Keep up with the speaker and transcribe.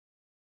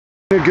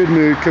In a good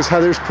mood because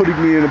Heather's putting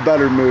me in a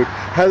better mood.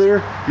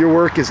 Heather, your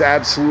work is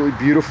absolutely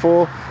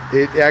beautiful.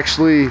 It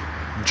actually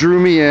drew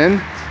me in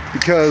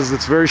because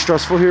it's very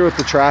stressful here with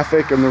the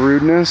traffic and the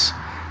rudeness,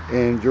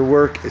 and your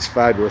work is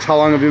fabulous. How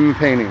long have you been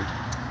painting?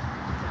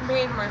 I've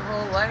painted my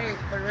whole life,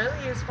 but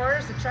really as far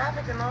as the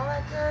traffic and all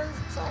that goes,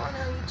 it's all on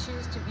how you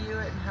choose to view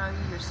it and how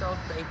you yourself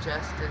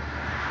digest it.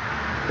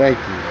 Thank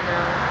you. You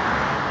know?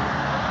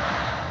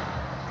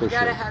 You For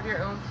gotta sure. have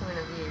your own point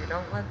of view.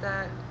 Don't let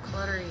that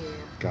clutter you.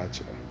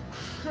 Gotcha.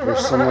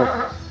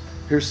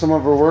 Here's some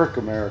of her work,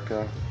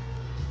 America.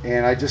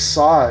 And I just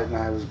saw it and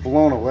I was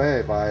blown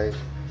away by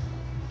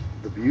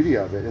the beauty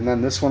of it. And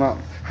then this one up.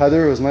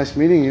 Heather, it was nice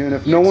meeting you. And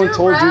if no one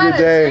told you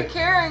today, take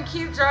care and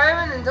keep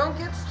driving and don't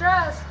get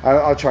stressed.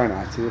 I'll try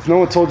not to. If no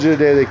one told you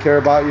today they care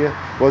about you,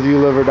 whether you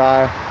live or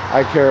die,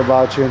 I care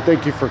about you. And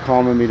thank you for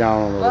calming me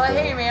down a little bit.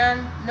 Well, hey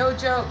man, no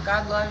joke.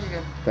 God loves you.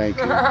 Thank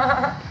you.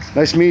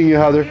 Nice meeting you,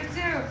 Heather. You too.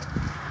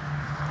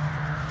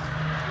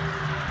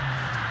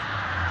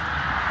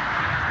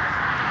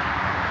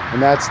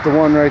 And that's the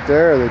one right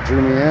there that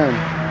drew me in.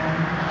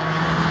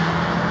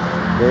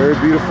 Very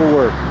beautiful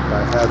work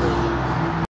by Heather.